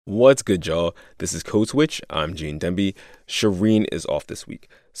What's good, y'all? This is Code Switch. I'm Gene Demby. Shireen is off this week.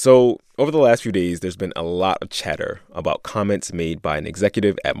 So, over the last few days, there's been a lot of chatter about comments made by an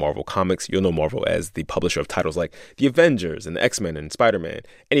executive at Marvel Comics. You'll know Marvel as the publisher of titles like The Avengers and the X-Men and Spider-Man.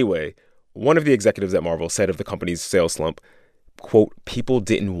 Anyway, one of the executives at Marvel said of the company's sales slump, quote, "People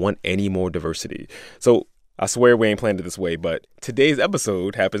didn't want any more diversity." So, I swear we ain't planned it this way, but today's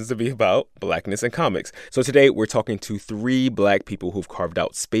episode happens to be about blackness in comics. So today we're talking to three black people who've carved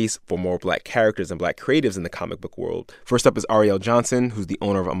out space for more black characters and black creatives in the comic book world. First up is Arielle Johnson, who's the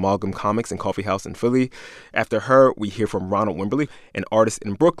owner of Amalgam Comics and Coffee House in Philly. After her, we hear from Ronald Wimberly, an artist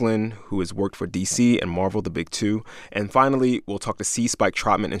in Brooklyn who has worked for DC and Marvel, the big two. And finally, we'll talk to C. Spike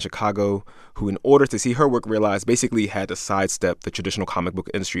Trotman in Chicago, who in order to see her work realized basically had to sidestep the traditional comic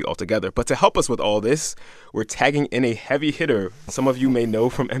book industry altogether. But to help us with all this, we're tagging in a heavy hitter some of you may know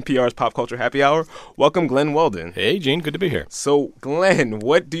from NPR's Pop Culture Happy Hour. Welcome, Glenn Weldon. Hey, Gene. Good to be here. So, Glenn,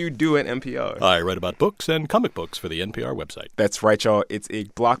 what do you do at NPR? I write about books and comic books for the NPR website. That's right, y'all. It's a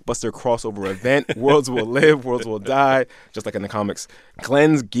blockbuster crossover event. Worlds will live, worlds will die, just like in the comics.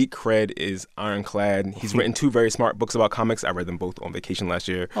 Glenn's geek cred is ironclad. He's written two very smart books about comics. I read them both on vacation last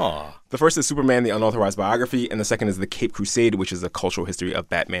year. Aww. The first is Superman, the Unauthorized Biography, and the second is The Caped Crusade, which is a cultural history of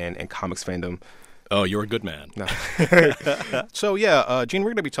Batman and comics fandom. Oh, you're a good man. No. So, Gene, we're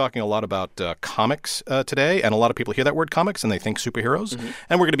going to be talking a lot about comics today, and a lot of people hear that word comics and they think superheroes,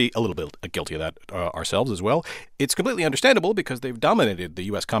 and we're going to be a little bit guilty of that ourselves as well. It's completely understandable because they've dominated the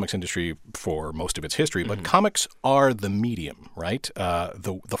U.S. comics industry for most of its history, but comics are the medium, right?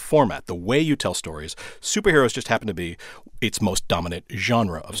 The format, the way you tell stories. Superheroes just happen to be its most dominant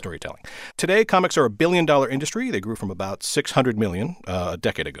genre of storytelling. Today, comics are a billion-dollar industry. They grew from about $600 million a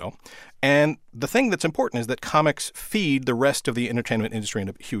decade ago. And the thing that's important is that comics feed the rest of the entertainment industry in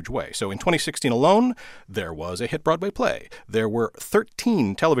a huge way. So in 2016 alone, there was a hit Broadway play. There were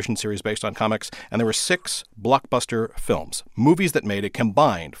 13 television series based on comics, and there were 6 blockbuster films, movies that made a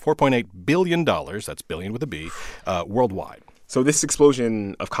combined $4.8 billion, that's billion with a B, worldwide. So this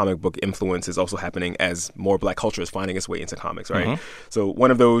explosion of comic book influence is also happening as more black culture is finding its way into comics, right? So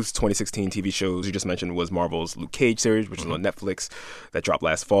one of those 2016 TV shows you just mentioned was Marvel's Luke Cage series, which is on Netflix, that dropped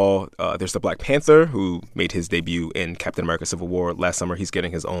last fall. There's the Black Panther, who made his debut in Captain America Civil War last summer. He's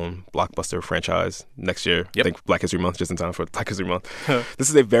getting his own blockbuster franchise next year. Yep. I think Black History Month, just in time for Black History Month. This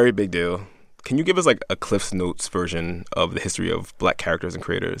is a very big deal. Can you give us like a Cliff's Notes version of the history of black characters and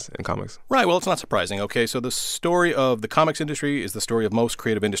creators in comics? Right. Well, it's not surprising. Okay, so the story of the comics industry is the story of most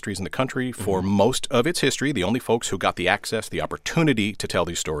creative industries in the country. For most of its history, the only folks who got the access, the opportunity to tell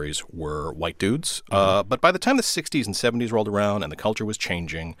these stories were white dudes. But by the time the 60s and 70s rolled around and the culture was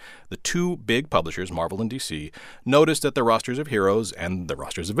changing, the two big publishers, Marvel and DC, noticed that the rosters of heroes and the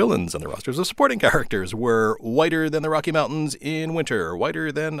rosters of villains and the rosters of supporting characters were whiter than the Rocky Mountains in winter,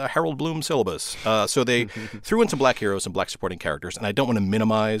 whiter than a Harold Bloom syllabus. So they threw in some black heroes and black supporting characters, and I don't want to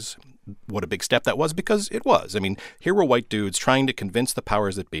minimize what a big step that was, because it was. I mean, here were white dudes trying to convince the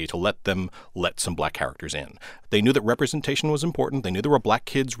powers that be to let them let some black characters in. They knew that representation was important. They knew there were black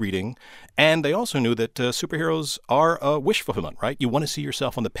kids reading. And they also knew that superheroes are a wish fulfillment, right? You want to see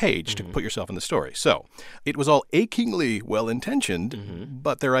yourself on the page to put yourself in the story. So it was all achingly well-intentioned,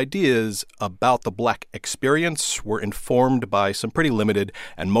 but their ideas about the black experience were informed by some pretty limited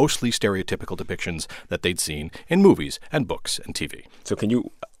and mostly stereotypical depictions that they'd seen in movies and books and TV. So can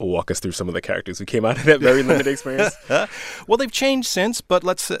you walk us through some of the characters who came out of that very limited experience? Well, they've changed since, but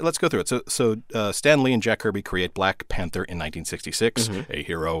let's go through it. So Stan Lee and Jack Kirby create Black Panther in 1966, a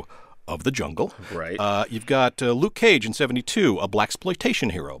hero of the jungle. Right. You've got Luke Cage in 72, a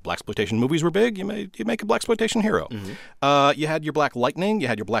blaxploitation hero. Blaxploitation movies were big. You make a blaxploitation hero. You had your Black Lightning. You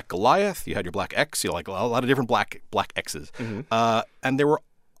had your Black Goliath. You had your Black X. You like a lot of different black X's. And there were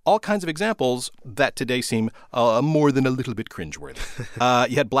all kinds of examples that today seem more than a little bit cringeworthy.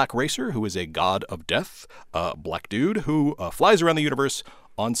 You had Black Racer, who is a god of death, black dude who flies around the universe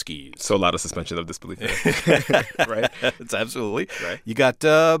on skis. So a lot of suspension of disbelief there. Right? It's absolutely. Right. You got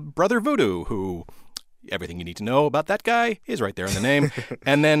Brother Voodoo, who everything you need to know about that guy is right there in the name.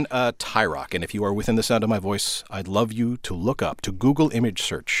 And then Tyrock. And if you are within the sound of my voice, I'd love you to look up, to Google image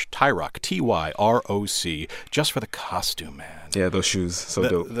search Tyrock, Tyroc, just for the costume, man. Yeah, those shoes, so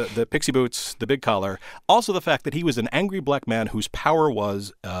dope. The pixie boots, the big collar. Also the fact that he was an angry black man whose power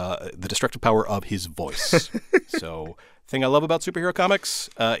was the destructive power of his voice. So thing I love about superhero comics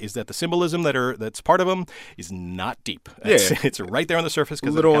is that the symbolism that's part of them is not deep. It's right there on the surface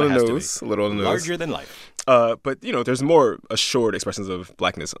because a little on the nose. Larger than life. But, there's more assured expressions of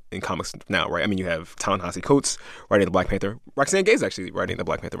blackness in comics now, right? I mean, you have Ta-Nehisi Coates writing the Black Panther. Roxane Gay's actually writing the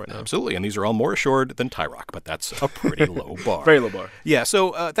Black Panther right now. Absolutely, and these are all more assured than Tyrock, but that's a pretty low bar. Very low bar. Yeah,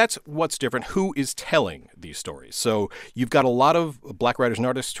 so that's what's different. Who is telling these stories? So you've got a lot of black writers and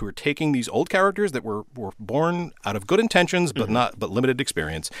artists who are taking these old characters that were born out of good intentions but limited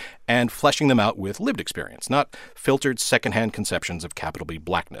experience and fleshing them out with lived experience, not filtered secondhand conceptions of capital B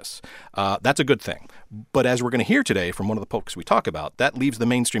blackness. That's a good thing. But as we're going to hear today from one of the folks we talk about, that leaves the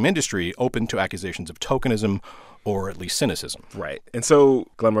mainstream industry open to accusations of tokenism or at least cynicism. Right. And so,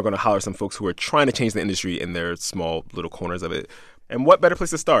 Glenn, we're going to holler some folks who are trying to change the industry in their small little corners of it. And what better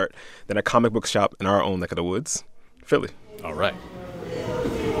place to start than a comic book shop in our own neck of the woods, Philly. All right.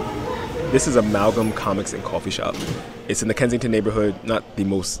 This is Amalgam Comics and Coffee Shop. It's in the Kensington neighborhood, not the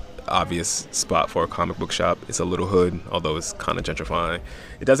most obvious spot for a comic book shop. It's a little hood, although it's kind of gentrifying.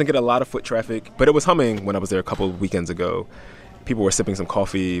 It doesn't get a lot of foot traffic, but it was humming when I was there a couple of weekends ago. People were sipping some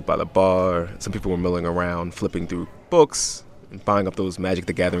coffee by the bar. Some people were milling around, flipping through books, and buying up those Magic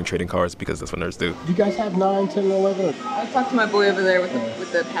the Gathering trading cards because that's what nerds do. Do you guys have 9, 10, and 11? I talked to my boy over there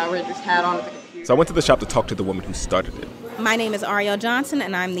with the Power Rangers hat on at the computer. So I went to the shop to talk to the woman who started it. My name is Ariel Johnson,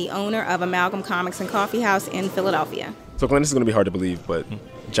 and I'm the owner of Amalgam Comics and Coffee House in Philadelphia. So, Glenn, this is going to be hard to believe, but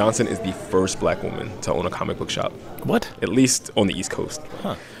Johnson is the first black woman to own a comic book shop. What? At least on the East Coast.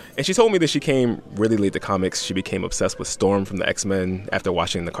 Huh. And she told me that she came really late to comics. She became obsessed with Storm from the X-Men after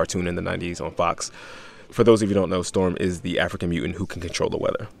watching the cartoon in the 90s on Fox. For those of you who don't know, Storm is the African mutant who can control the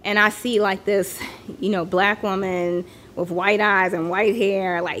weather. And I see like this, black woman with white eyes and white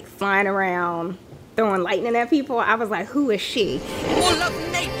hair, like flying around, throwing lightning at people. I was like, who is she? Full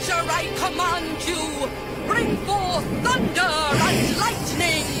of nature, I command you, bring forth thunder and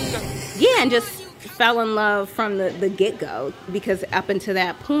lightning. Yeah, and just fell in love from the get-go, because up until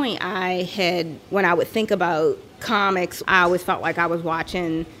that point, when I would think about comics, I always felt like I was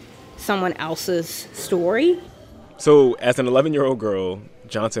watching someone else's story. So as an 11-year-old girl,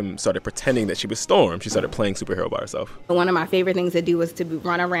 Johnson started pretending that she was Storm. She started playing superhero by herself. One of my favorite things to do was to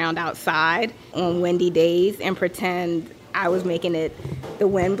run around outside on windy days and pretend I was making the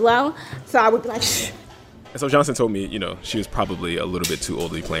wind blow. So I would be like, shh. And so Johnson told me, she was probably a little bit too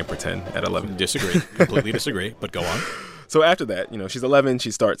old to be playing pretend at 11. Disagree. Completely disagree. But go on. So after that, she's 11.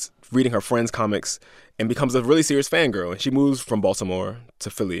 She starts reading her friends' comics and becomes a really serious fangirl. And she moves from Baltimore to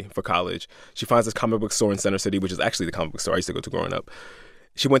Philly for college. She finds this comic book store in Center City, which is actually the comic book store I used to go to growing up.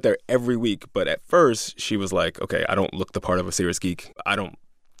 She went there every week. But at first, she was like, okay, I don't look the part of a serious geek. I don't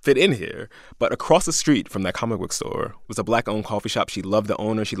fit in here. But across the street from that comic book store was a black-owned coffee shop. She loved the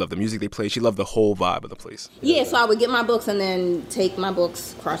owner. She loved the music they played. She loved the whole vibe of the place. Yeah, so I would get my books and then take my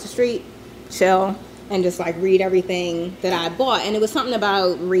books across the street, chill, and just read everything that I bought. And it was something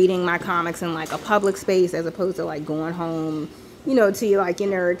about reading my comics in a public space as opposed to going home, to your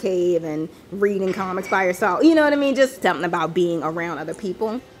nerd cave and reading comics by yourself. You know what I mean? Just something about being around other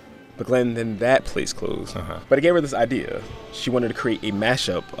people. But Glenn, then that place closed. But it gave her this idea. She wanted to create a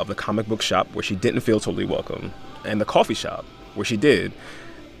mashup of the comic book shop where she didn't feel totally welcome and the coffee shop where she did.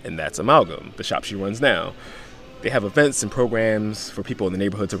 And that's Amalgam, the shop she runs now. They have events and programs for people in the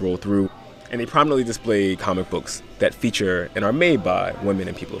neighborhood to roll through. And they prominently display comic books that feature and are made by women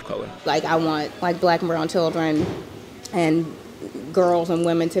and people of color. I want black and brown children and girls and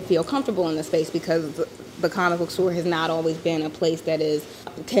women to feel comfortable in the space, because the comic book store has not always been a place that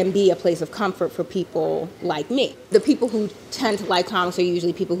can be a place of comfort for people like me. The people who tend to like comics are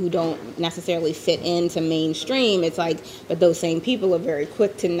usually people who don't necessarily fit into mainstream. But those same people are very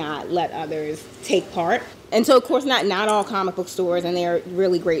quick to not let others take part. And so, of course, not all comic book stores, and there are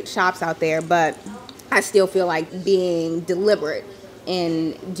really great shops out there, but I still feel like being deliberate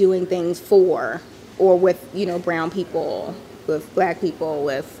in doing things for or with, brown people, with black people,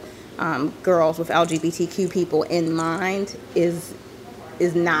 with girls, with LGBTQ people in mind is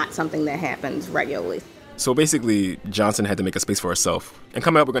not something that happens regularly. So basically, Johnson had to make a space for herself. And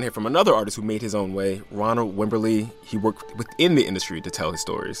coming up, we're going to hear from another artist who made his own way, Ronald Wimberly. He worked within the industry to tell his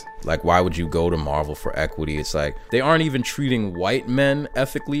stories. Why would you go to Marvel for equity? It's they aren't even treating white men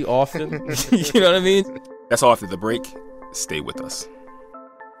ethically often. You know what I mean? That's all after the break. Stay with us.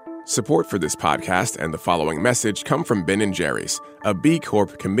 Support for this podcast and the following message come from Ben & Jerry's, a B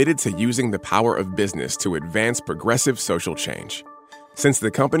Corp committed to using the power of business to advance progressive social change. Since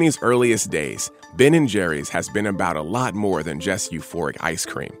the company's earliest days, Ben & Jerry's has been about a lot more than just euphoric ice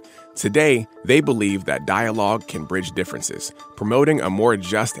cream. Today, they believe that dialogue can bridge differences, promoting a more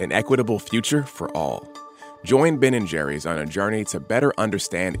just and equitable future for all. Join Ben & Jerry's on a journey to better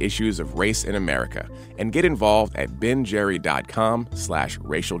understand issues of race in America and get involved at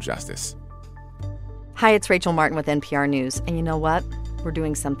benjerry.com/racial justice. Hi, it's Rachel Martin with NPR News. And you know what? We're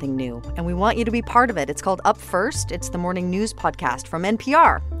doing something new, and we want you to be part of it. It's called Up First. It's the morning news podcast from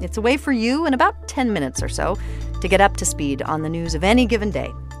NPR. It's a way for you in about 10 minutes or so to get up to speed on the news of any given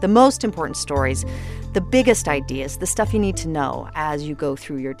day. The most important stories, the biggest ideas, the stuff you need to know as you go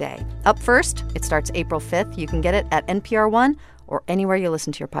through your day. Up First, it starts April 5th. You can get it at NPR One or anywhere you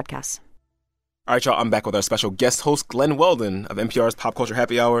listen to your podcasts. All right, y'all, I'm back with our special guest host, Glenn Weldon of NPR's Pop Culture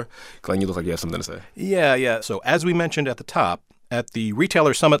Happy Hour. Glenn, you look like you have something to say. Yeah. So as we mentioned at the top, at the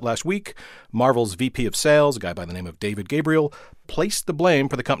Retailer Summit last week, Marvel's VP of Sales, a guy by the name of David Gabriel, placed the blame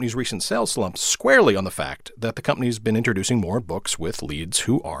for the company's recent sales slump squarely on the fact that the company's been introducing more books with leads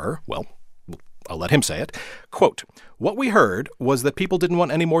who are, well, I'll let him say it. Quote, "What we heard was that people didn't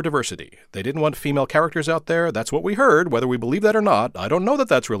want any more diversity. They didn't want female characters out there. That's what we heard. Whether we believe that or not, I don't know that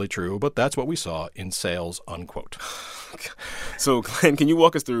that's really true, but that's what we saw in sales," unquote. So, Glenn, can you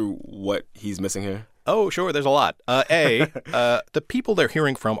walk us through what he's missing here? Oh, sure. There's a lot. The people they're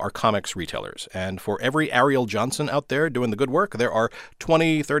hearing from are comics retailers. And for every Ariel Johnson out there doing the good work, there are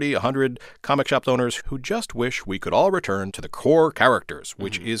 20, 30, 100 comic shop owners who just wish we could all return to the core characters,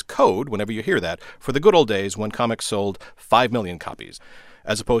 which is code, whenever you hear that, for the good old days when comics sold 5 million copies,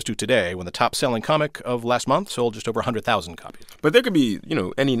 as opposed to today when the top-selling comic of last month sold just over 100,000 copies. But there could be,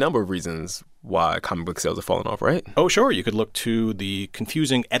 any number of reasons why comic book sales are falling off, right? Oh, sure. You could look to the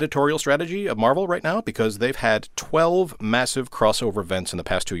confusing editorial strategy of Marvel right now because they've had 12 massive crossover events in the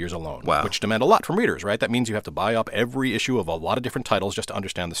past 2 years alone, which demand a lot from readers, right? That means you have to buy up every issue of a lot of different titles just to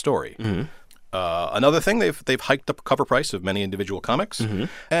understand the story. Mm-hmm. Another thing, they've hiked the cover price of many individual comics. Mm-hmm.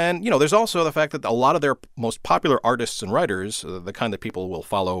 And, there's also the fact that a lot of their most popular artists and writers, the kind that people will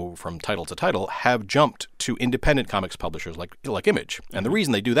follow from title to title, have jumped to independent comics publishers like Image. And the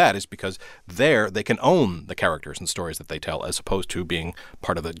reason they do that is because there they can own the characters and stories that they tell as opposed to being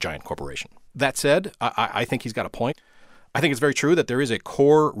part of a giant corporation. That said, I think he's got a point. I think it's very true that there is a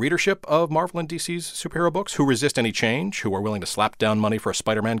core readership of Marvel and DC's superhero books who resist any change, who are willing to slap down money for a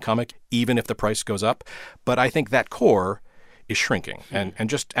Spider-Man comic, even if the price goes up. But I think that core is shrinking. And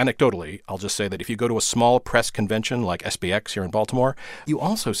just anecdotally, I'll just say that if you go to a small press convention like SBX here in Baltimore, you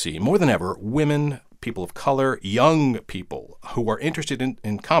also see, more than ever, women, people of color, young people who are interested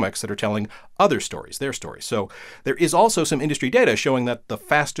in comics that are telling other stories, their stories. So there is also some industry data showing that the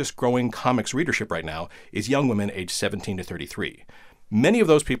fastest growing comics readership right now is young women aged 17 to 33. Many of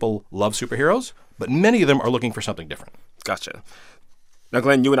those people love superheroes, but many of them are looking for something different. Gotcha. Now,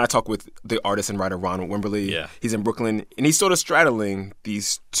 Glenn, you and I talked with the artist and writer Ronald Wimberly. Yeah. He's in Brooklyn, and he's sort of straddling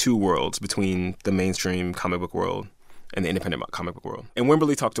these two worlds between the mainstream comic book world and the independent comic book world. And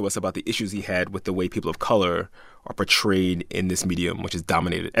Wimberly talked to us about the issues he had with the way people of color are portrayed in this medium, which is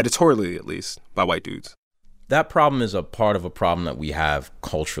dominated, editorially at least, by white dudes. That problem is a part of a problem that we have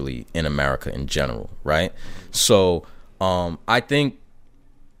culturally in America in general, right? So I think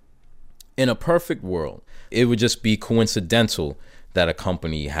in a perfect world, it would just be coincidental that a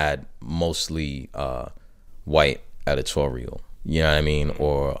company had mostly white editorial, you know what I mean?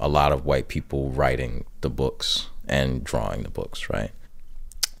 Or a lot of white people writing the books and drawing the books, right?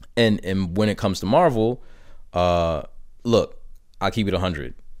 And when it comes to Marvel, look, I keep it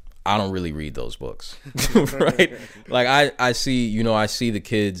 100. I don't really read those books, right? Like I see the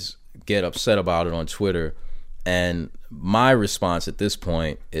kids get upset about it on Twitter, and my response at this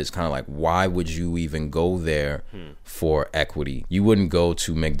point is kind of like, why would you even go there for equity? You wouldn't go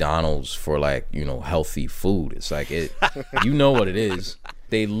to McDonald's for healthy food. It's like you know what it is.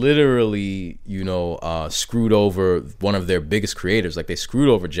 They literally, screwed over one of their biggest creators. Like, they screwed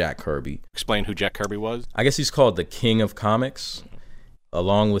over Jack Kirby. Explain who Jack Kirby was. I guess he's called the King of Comics.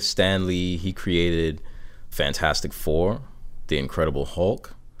 Along with Stan Lee, he created Fantastic Four, The Incredible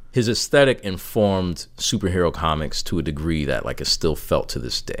Hulk. His aesthetic informed superhero comics to a degree that is still felt to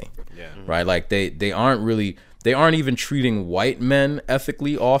this day. Yeah. Right? Like, they aren't even treating white men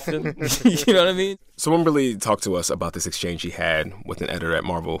ethically often. You know what I mean? So Wimberly talked to us about this exchange he had with an editor at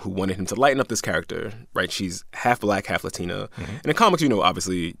Marvel who wanted him to lighten up this character, right? She's half black, half Latina. Mm-hmm. And in comics,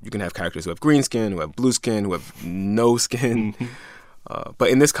 obviously, you can have characters who have green skin, who have blue skin, who have no skin.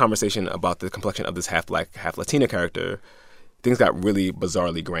 But in this conversation about the complexion of this half black, half Latina character, things got really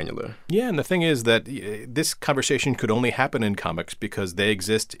bizarrely granular. Yeah, and the thing is that this conversation could only happen in comics because they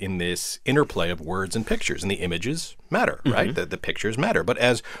exist in this interplay of words and pictures, and the images matter, right? The pictures matter. But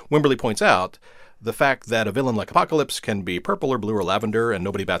as Wimberly points out, the fact that a villain like Apocalypse can be purple or blue or lavender and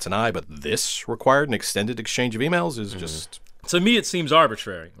nobody bats an eye, but this required an extended exchange of emails is just To me, it seems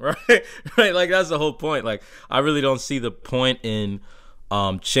arbitrary, right? Right, like that's the whole point. Like, I really don't see the point in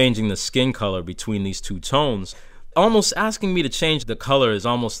changing the skin color between these two tones. Almost asking me to change the color is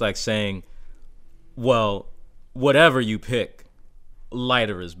almost like saying, well, whatever you pick,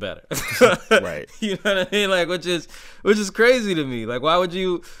 lighter is better. Right. You know what I mean? Like, which is crazy to me. Like, why would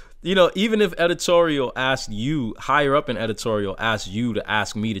you, even if editorial asked you, higher up in editorial asked you to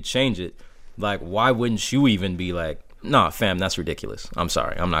ask me to change it, like, why wouldn't you even be like, nah, fam, that's ridiculous. I'm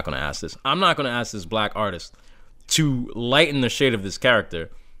sorry. I'm not going to ask this. I'm not going to ask this black artist to lighten the shade of this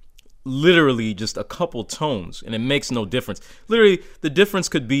character literally just a couple tones, and it makes no difference. Literally, the difference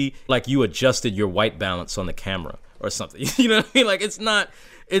could be like you adjusted your white balance on the camera or something. You know what I mean? Like, it's not,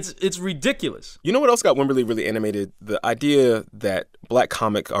 it's ridiculous. You know what else got Wimberly really animated? The idea that black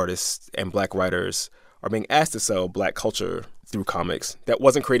comic artists and black writers are being asked to sell black culture through comics that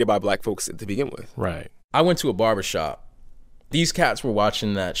wasn't created by black folks to begin with. Right. I went to a barbershop. These cats were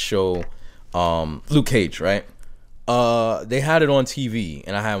watching that show, Luke Cage, right? They had it on TV,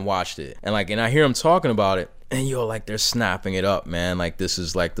 and I hadn't watched it. And I hear them talking about it, and like they're snapping it up, man. Like, this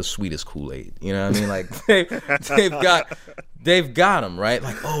is like the sweetest Kool-Aid. You know what I mean? Like they've got them, right?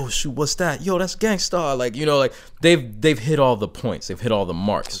 Like, oh shoot, what's that? Yo, that's Gangstar. Like, like they've hit all the points. They've hit all the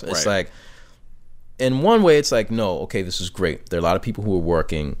marks. It's like, in one way, it's like, no, okay, this is great. There are a lot of people who are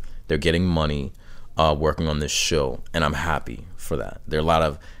working. They're getting money. Working on this show, and I'm happy for that. There are a lot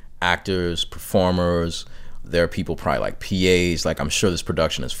of actors, performers. There are people probably like PAs. Like, I'm sure this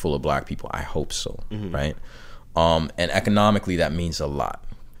production is full of black people. I hope so, right? And economically, that means a lot.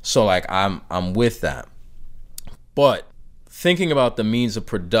 So like, I'm with that. But thinking about the means of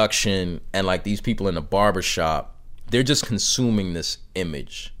production and like these people in the barbershop, they're just consuming this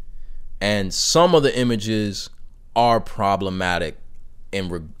image, and some of the images are problematic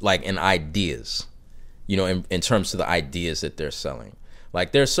in ideas. In terms of the ideas that they're selling.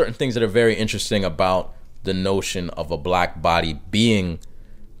 Like, there are certain things that are very interesting about the notion of a black body being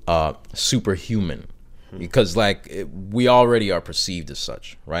superhuman, because we already are perceived as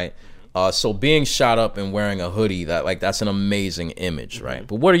such, right? So being shot up and wearing a hoodie, that's an amazing image, right?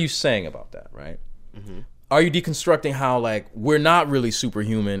 But what are you saying about that, right? Are you deconstructing how we're not really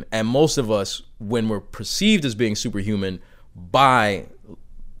superhuman, and most of us, when we're perceived as being superhuman by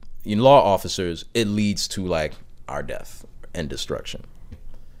law officers, it leads to our death and destruction.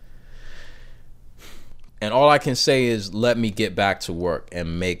 And all I can say is, let me get back to work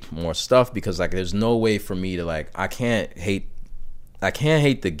and make more stuff, because there's no way for me to I can't hate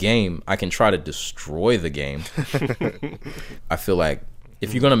the game. I can try to destroy the game. I feel like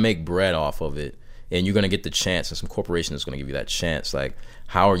if you're gonna make bread off of it, and you're gonna get the chance, and some corporation is gonna give you that chance,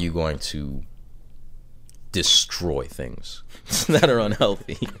 how are you going to destroy things that are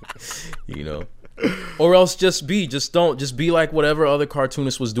unhealthy? Or else just be like whatever other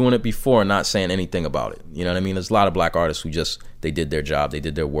cartoonist was doing it before and not saying anything about it. You know what I mean? There's a lot of black artists who they did their job, they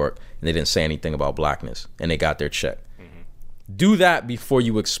did their work, and they didn't say anything about blackness, and they got their check. Do that before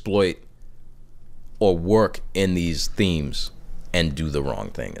you exploit or work in these themes and do the wrong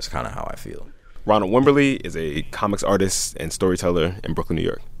thing, is kind of how I feel. Ronald Wimberly is a comics artist and storyteller in Brooklyn, New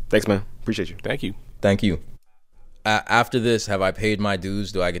York. Thanks, man. Appreciate you. Thank you. Thank you. After this, have I paid my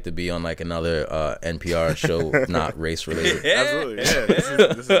dues? Do I get to be on another NPR show not race related? Absolutely. Yeah. This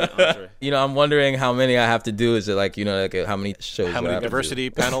is an entree. I'm wondering how many I have to do. Is it how many shows? How many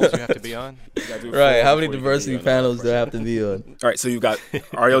diversity panels you have to be on? Right. How many diversity panels do I have to be on? All right. So you've got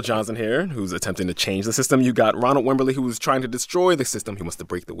Ariel Johnson here, who's attempting to change the system. You've got Ronald Wimberly, who's trying to destroy the system. He wants to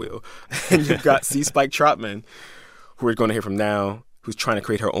break the wheel. And you've got C. Spike Trotman, who we're going to hear from now, who's trying to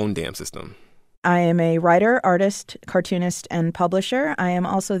create her own damn system. I am a writer, artist, cartoonist, and publisher. I am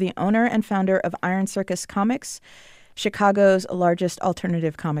also the owner and founder of Iron Circus Comics, Chicago's largest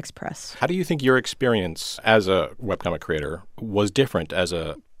alternative comics press. How do you think your experience as a webcomic creator was different as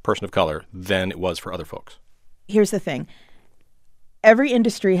a person of color than it was for other folks? Here's the thing. Every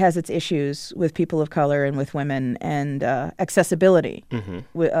industry has its issues with people of color and with women, and accessibility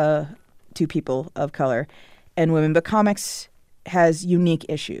to people of color and women. But comics has unique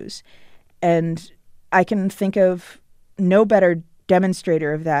issues. And I can think of no better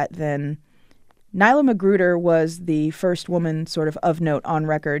demonstrator of that than Nyla Magruder was the first woman sort of note on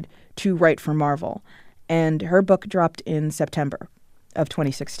record to write for Marvel. And her book dropped in September of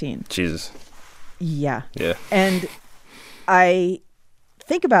 2016. Jesus. Yeah. Yeah. And I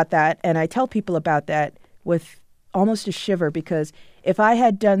think about that, and I tell people about that with almost a shiver, because if I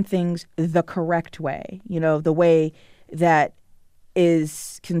had done things the correct way, the way that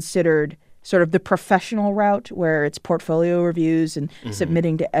is considered sort of the professional route where it's portfolio reviews and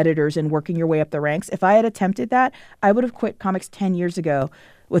submitting to editors and working your way up the ranks. If I had attempted that, I would have quit comics 10 years ago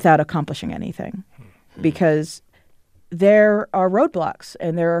without accomplishing anything because there are roadblocks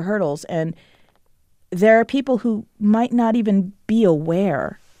and there are hurdles and there are people who might not even be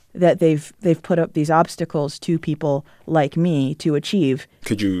aware that they've put up these obstacles to people like me to achieve.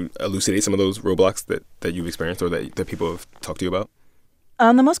 Could you elucidate some of those roadblocks that you've experienced or that people have talked to you about?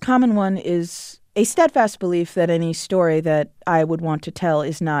 The most common one is a steadfast belief that any story that I would want to tell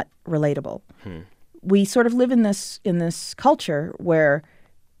is not relatable. We sort of live in this culture where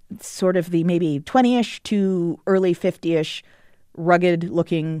sort of the maybe 20-ish to early 50-ish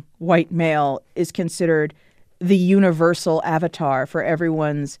rugged-looking white male is considered the universal avatar for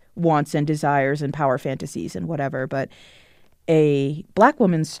everyone's wants and desires and power fantasies and whatever. But a black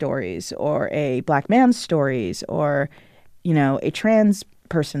woman's stories or a black man's stories or, a trans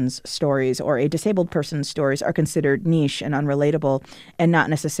person's stories or a disabled person's stories are considered niche and unrelatable and not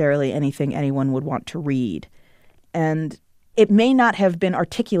necessarily anything anyone would want to read. And it may not have been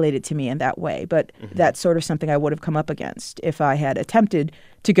articulated to me in that way, but that's sort of something I would have come up against if I had attempted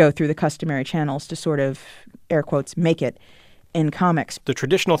to go through the customary channels to sort of, air quotes, make it in comics. The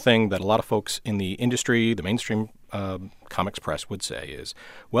traditional thing that a lot of folks in the industry, the mainstream comics press would say is,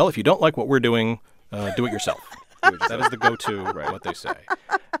 well, if you don't like what we're doing, do it yourself. That is the go-to, what they say.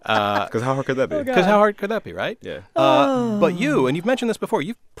 Because how hard could that be? Because how hard could that be, right? Yeah. But you, and you've mentioned this before,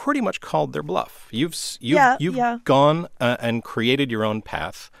 you've pretty much called their bluff. You've gone and created your own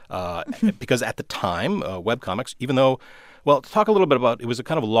path because at the time, webcomics, even though, well, talk a little bit about, it was a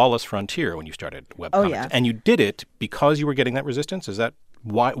kind of lawless frontier when you started webcomics. Oh, yeah. And you did it because you were getting that resistance? Is that,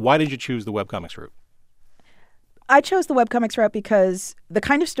 why did you choose the webcomics route? I chose the webcomics route because the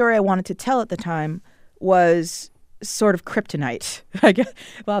kind of story I wanted to tell at the time was sort of kryptonite. I guess.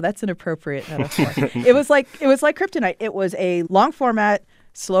 Wow, that's an appropriate metaphor. It was like kryptonite. It was a long format,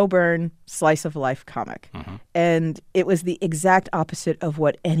 slow burn, slice of life comic. And it was the exact opposite of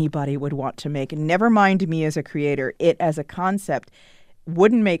what anybody would want to make. Never mind me as a creator. It as a concept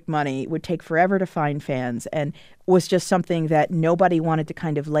wouldn't make money, would take forever to find fans, and was just something that nobody wanted to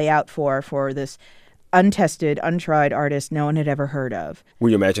kind of lay out for this untested, untried artist no one had ever heard of. Were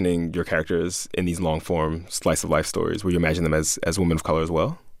you imagining your characters in these long-form slice-of-life stories? Were you imagining them as women of color as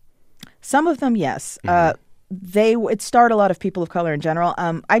well? Some of them, yes. It starred a lot of people of color in general.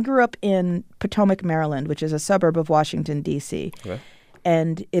 I grew up in Potomac, Maryland, which is a suburb of Washington, D.C.,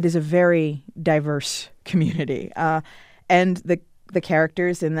 and it is a very diverse community. And the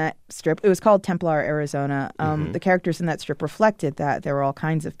characters in that strip, it was called Templar, Arizona. The characters in that strip reflected that. There were all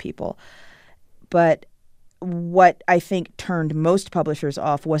kinds of people. But what I think turned most publishers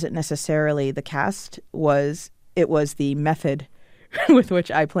off wasn't necessarily the cast, it was the method with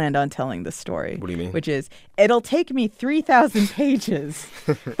which I planned on telling the story. What do you mean? Which is, it'll take me 3,000 pages,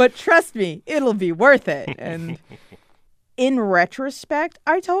 but trust me, it'll be worth it. And in retrospect,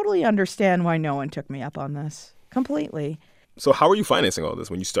 I totally understand why no one took me up on this. Completely. So how were you financing all this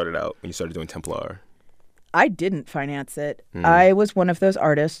when you started doing Templar? I didn't finance it. I was one of those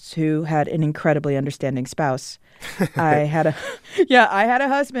artists who had an incredibly understanding spouse. I had a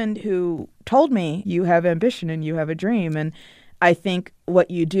husband who told me, you have ambition and you have a dream. And I think what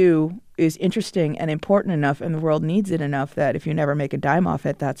you do is interesting and important enough and the world needs it enough that if you never make a dime off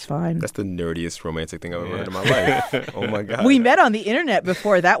it, that's fine. That's the nerdiest romantic thing I've ever heard in my life. Oh, my God. We met on the internet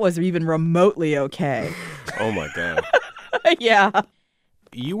before that was even remotely okay. Oh, my God. Yeah.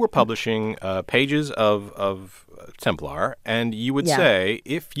 You were publishing pages of Templar, and you would say,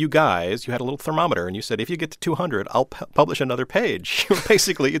 if you guys, you had a little thermometer, and you said, if you get to 200, I'll publish another page.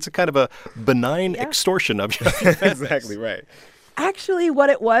 Basically, it's a kind of a benign extortion of your Exactly right. Actually, what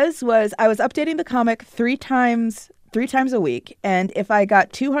it was I was updating the comic three times a week, and if I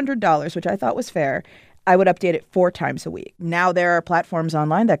got $200, which I thought was fair, I would update it 4 times a week. Now there are platforms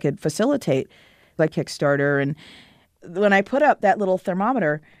online that could facilitate, like Kickstarter, and when I put up that little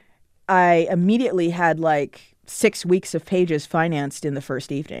thermometer, I immediately had like 6 weeks of pages financed in the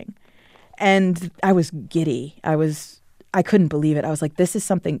first evening. And I was giddy. I couldn't believe it. I was like, this is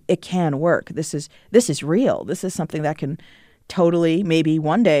something, it can work. This is real. This is something that can totally, maybe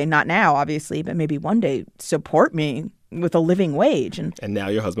one day, not now, obviously, but maybe one day support me with a living wage. And now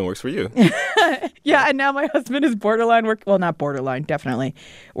your husband works for you. Yeah, and now my husband is not borderline, definitely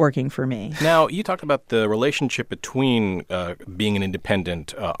working for me. Now, you talked about the relationship between being an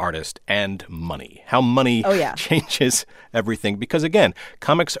independent artist and money, how money changes everything. Because, again,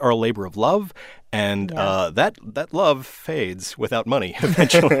 comics are a labor of love, And that love fades without money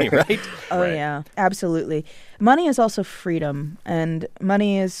eventually, right? Oh, yeah, absolutely. Money is also freedom. And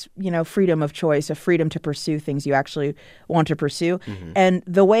money is, freedom of choice, a freedom to pursue things you actually want to pursue. Mm-hmm. And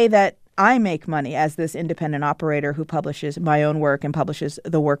the way that I make money as this independent operator who publishes my own work and publishes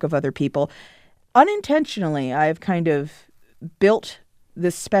the work of other people, unintentionally, I've kind of built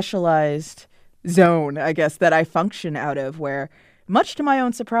this specialized zone, I guess, that I function out of where, much to my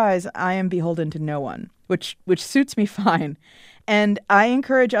own surprise, I am beholden to no one, which suits me fine. And I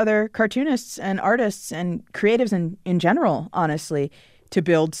encourage other cartoonists and artists and creatives in general, honestly, to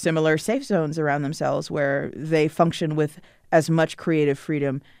build similar safe zones around themselves where they function with as much creative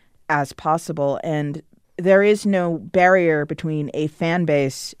freedom as possible. And there is no barrier between a fan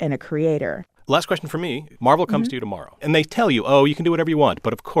base and a creator. Last question for me. Marvel comes to you tomorrow, and they tell you, oh, you can do whatever you want,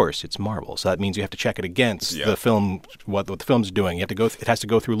 but of course it's Marvel, so that means you have to check it against the film, what the film's doing. You have to go. It has to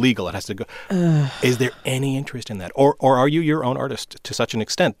go through legal. It has to go. Is there any interest in that, or are you your own artist to such an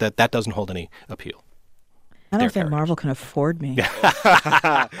extent that doesn't hold any appeal? I don't think Marvel can afford me.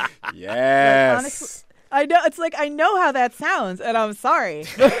 Yes. Honestly, I know it's like I know how that sounds, and I'm sorry.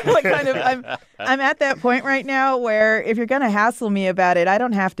 I'm at that point right now where if you're gonna hassle me about it, I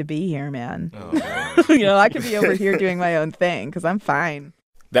don't have to be here, man. Oh. I could be over here doing my own thing because I'm fine.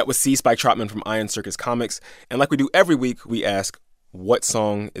 That was C. Spike Trotman from Iron Circus Comics, and like we do every week, we ask, what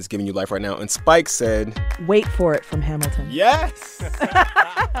song is giving you life right now? And Spike said, "Wait for It" from Hamilton. Yes.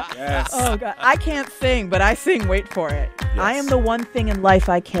 Yes. Oh God, I can't sing, but I sing "Wait for It." Yes. I am the one thing in life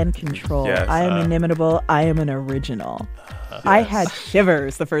I can control. Yes. I am inimitable. I am an original. Yes. I had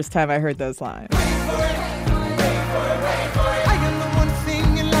shivers the first time I heard those lines.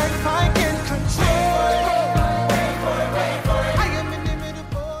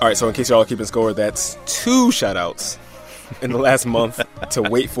 All right, so in case y'all are keeping score, that's 2 shout-outs in the last month to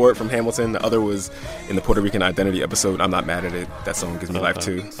Wait For It from Hamilton. The other was in the Puerto Rican Identity episode. I'm not mad at it. That song gives me life,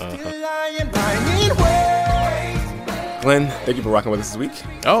 too. Glenn, thank you for rocking with us this week.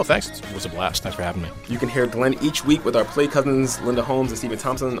 Oh, thanks. It was a blast. Thanks for having me. You can hear Glenn each week with our Play cousins, Linda Holmes and Stephen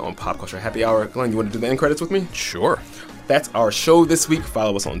Thompson on Pop Culture Happy Hour. Glenn, you want to do the end credits with me? Sure. That's our show this week.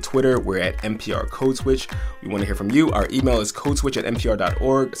 Follow us on Twitter. We're at NPR Code Switch. We want to hear from you. Our email is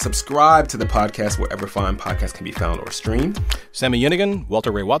codeswitch@npr.org. Subscribe to the podcast wherever fine podcasts can be found or streamed. Sammy Yinigan,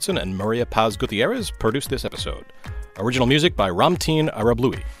 Walter Ray Watson, and Maria Paz Gutierrez produced this episode. Original music by Ramtin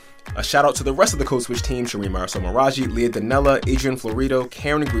Arablouei. A shout out to the rest of the Code Switch team: Shireen Marisol Meraji, Leah Danella, Adrian Florido,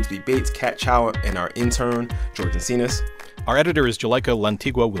 Karen Grigsby Bates, Kat Chow, and our intern, George Encinas. Our editor is Julika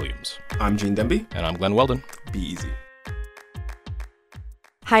Lantigua Williams. I'm Gene Demby. And I'm Glenn Weldon. Be easy.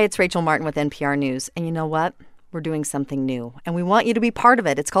 Hi, it's Rachel Martin with NPR News. And you know what? We're doing something new, and we want you to be part of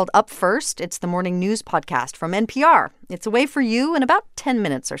it. It's called Up First. It's the morning news podcast from NPR. It's a way for you in about 10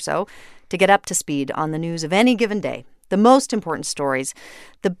 minutes or so to get up to speed on the news of any given day. The most important stories,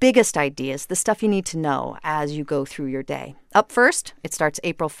 the biggest ideas, the stuff you need to know as you go through your day. Up First, it starts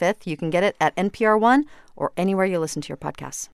April 5th. You can get it at NPR One or anywhere you listen to your podcasts.